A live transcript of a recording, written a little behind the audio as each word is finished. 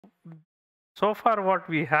so far what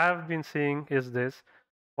we have been seeing is this.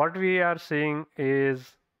 What we are seeing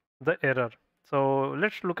is the error. So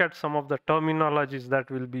let's look at some of the terminologies that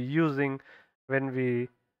we'll be using when we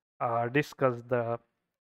discuss the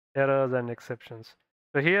errors and exceptions.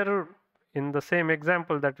 So here in the same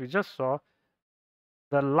example that we just saw,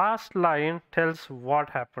 the last line tells what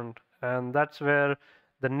happened, and that's where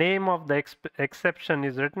the name of the exception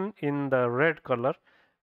is written in the red color.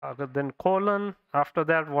 Then colon, after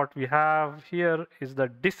that what we have here is the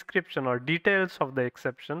description or details of the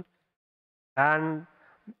exception, and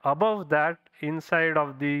above that, inside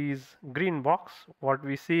of these green box, what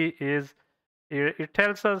we see is it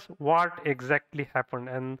tells us what exactly happened,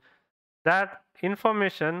 and that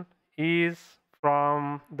information is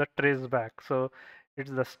from the traceback. So it's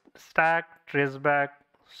the stack traceback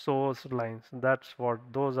source lines. That's what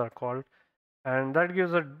those are called, and that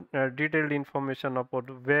gives a detailed information about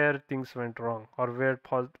where things went wrong or where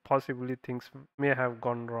possibly things may have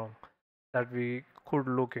gone wrong that we could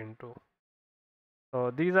look into. So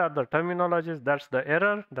these are the terminologies. That's the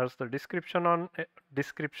error. That's the description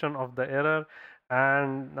of the error,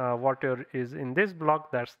 and whatever is in this block,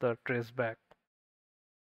 that's the traceback.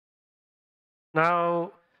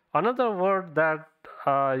 Now, another word that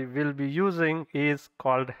I will be using is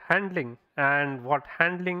called handling, and what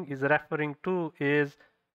handling is referring to is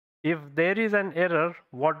if there is an error,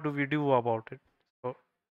 what do we do about it? So,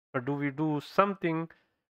 do we do something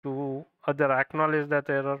to either acknowledge that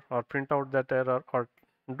error or print out that error or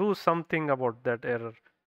do something about that error?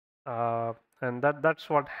 Uh, and that's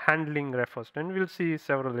what handling refers to. And we'll see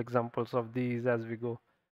several examples of these as we go.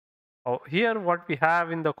 Here, what we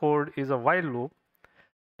have in the code is a while loop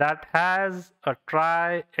that has a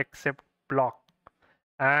try except block.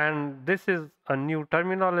 And this is a new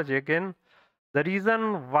terminology again. The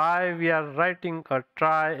reason why we are writing a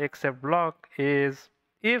try except block is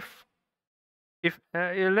if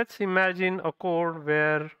let's imagine a code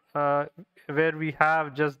where we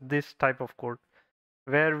have just this type of code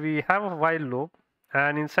where we have a while loop,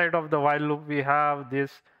 and inside of the while loop we have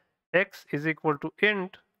this x is equal to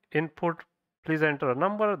int input, please enter a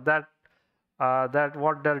number. That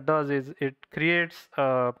what that does is it creates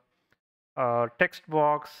a text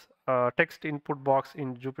box, text input box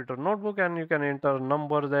in Jupyter Notebook, and you can enter a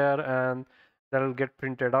number there, and that will get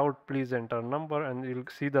printed out. Please enter a number, and you'll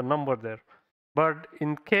see the number there. But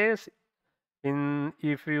in case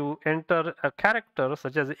if you enter a character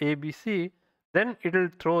such as ABC, then it will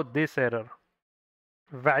throw this error,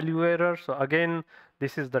 value error. So again,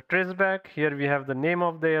 this is the traceback. Here we have the name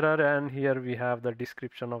of the error, and here we have the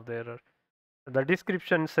description of the error. The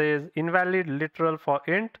description says invalid literal for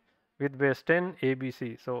int with base 10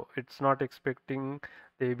 ABC. So it's not expecting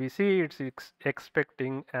the ABC, it's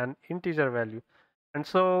expecting an integer value. And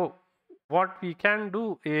so what we can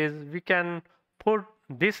do is we can put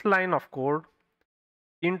this line of code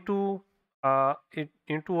into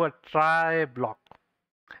into a try block.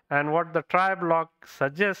 And what the try block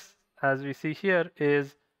suggests, as we see here,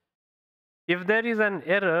 is if there is an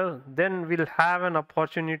error, then we'll have an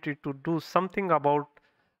opportunity to do something about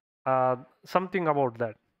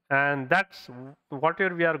that. And that's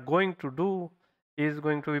whatever we are going to do is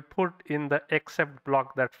going to be put in the except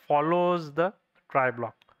block that follows the try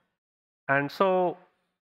block. And so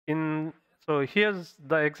in so here's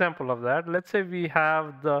the example of that. Let's say we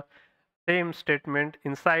have the same statement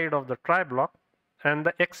inside of the try block, and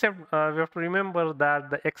the except we have to remember that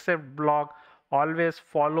the except block always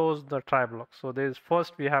follows the try block. So there's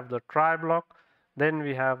first we have the try block, then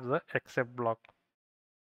we have the except block.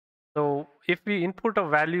 So if we input a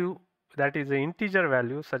value that is an integer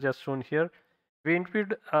value such as shown here, we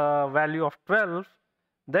input a value of 12,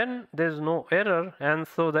 then there's no error, and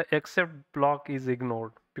so the except block is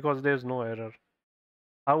ignored because there's no error.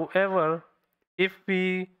 However, if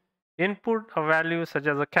we input a value such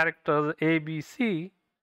as a character ABC,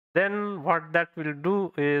 then what that will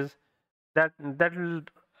do is that will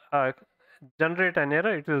uh, generate an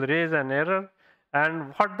error. It will raise an error,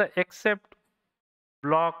 and what the except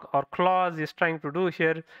block or clause is trying to do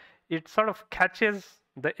here, it sort of catches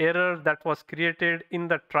the error that was created in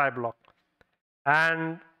the try block.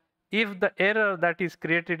 And if the error that is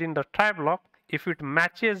created in the try block, if it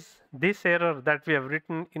matches this error that we have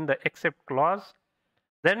written in the except clause,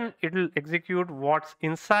 then it will execute what's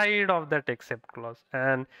inside of that except clause.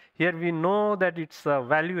 And here we know that it's a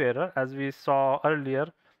value error, as we saw earlier.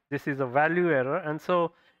 This is a value error, and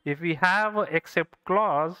so if we have an except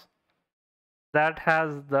clause that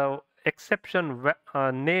has the exception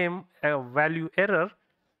name value error,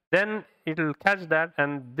 then it will catch that,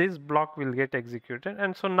 and this block will get executed.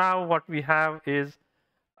 And so now what we have is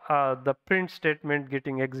the print statement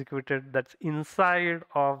getting executed that's inside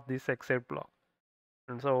of this except block.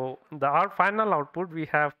 And so our final output, we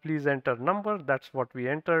have please enter number. That's what we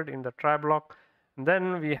entered in the try block. And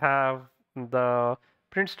then we have the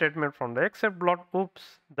print statement from the except block. Oops,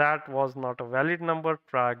 that was not a valid number.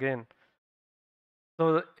 Try again.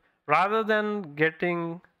 So rather than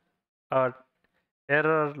getting a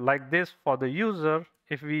error like this for the user,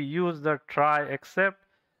 if we use the try except,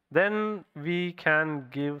 then we can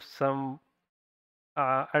give some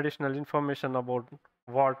additional information about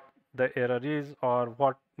what the error is or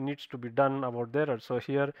what needs to be done about the error. So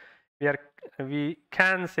here we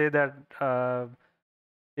can say that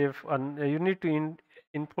if you need to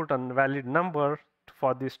input a valid number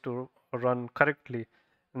for this to run correctly,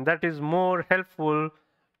 and that is more helpful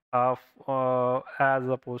as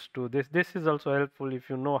opposed to this. This is also helpful if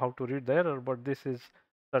you know how to read the error, but this is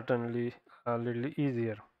certainly a little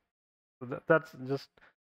easier. So that's just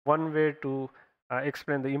one way to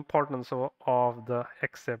explain the importance of the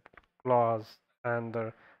except clause and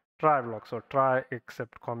the try block. So try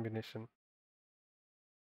except combination.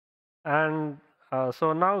 And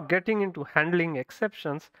so now getting into handling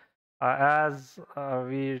exceptions, as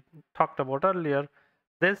we talked about earlier,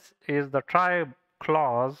 this is the try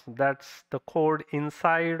clause. That's the code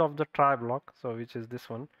inside of the try block, so which is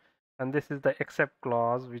this one. And this is the except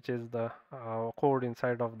clause, which is the code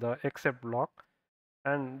inside of the except block.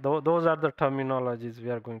 And those are the terminologies we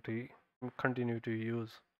are going to continue to use.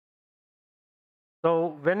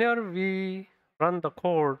 So whenever we run the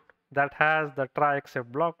code that has the try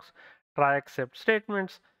except blocks, try except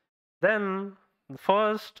statements, then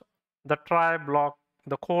first the try block,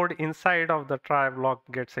 the code inside of the try block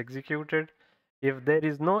gets executed. If there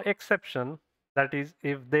is no exception, that is,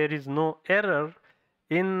 if there is no error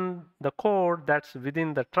in the code that's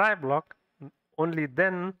within the try block, only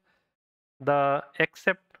then the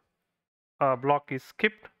except block is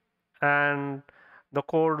skipped and the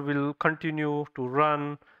code will continue to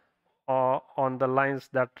run on the lines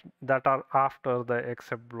that are after the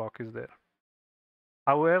except block is there.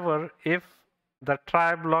 However, if the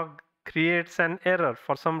try block creates an error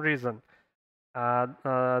for some reason,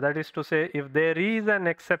 that is to say, if there is an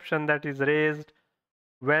exception that is raised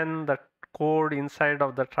when the code inside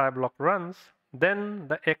of the try block runs, then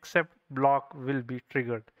the except block will be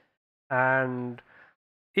triggered. And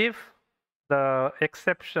if the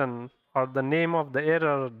exception or the name of the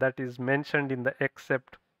error that is mentioned in the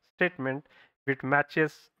except statement, it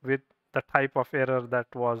matches with the type of error that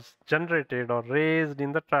was generated or raised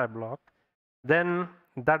in the try block, then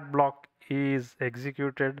that block is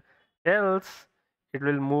executed. Else, it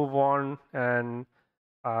will move on and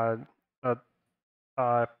uh,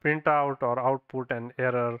 uh, print out or output an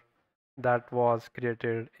error that was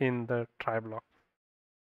created in the try block.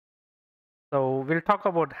 So we'll talk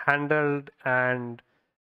about handled and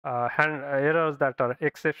errors that are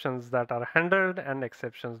exceptions that are handled and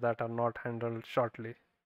exceptions that are not handled shortly.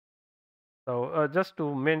 So just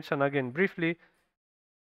to mention again briefly,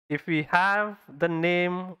 if we have the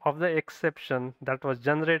name of the exception that was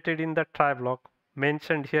generated in the try block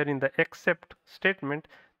mentioned here in the except statement,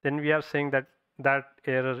 then we are saying that that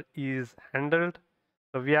error is handled.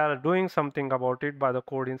 So we are doing something about it by the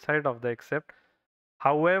code inside of the except.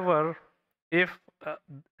 However, if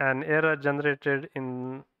an error generated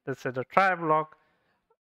in, let's say, the try block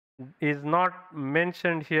is not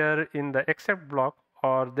mentioned here in the except block,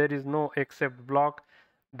 or there is no except block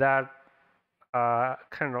that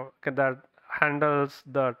that handles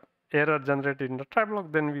the error generated in the try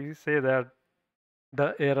block, then we say that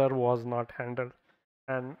the error was not handled.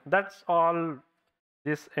 And that's all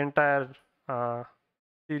this entire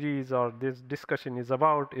series or this discussion is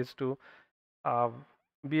about, is to uh,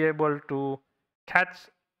 be able to catch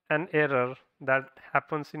an error that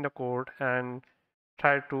happens in the code and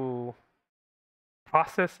try to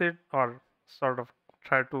process it or sort of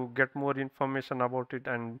try to get more information about it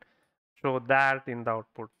and show that in the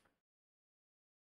output.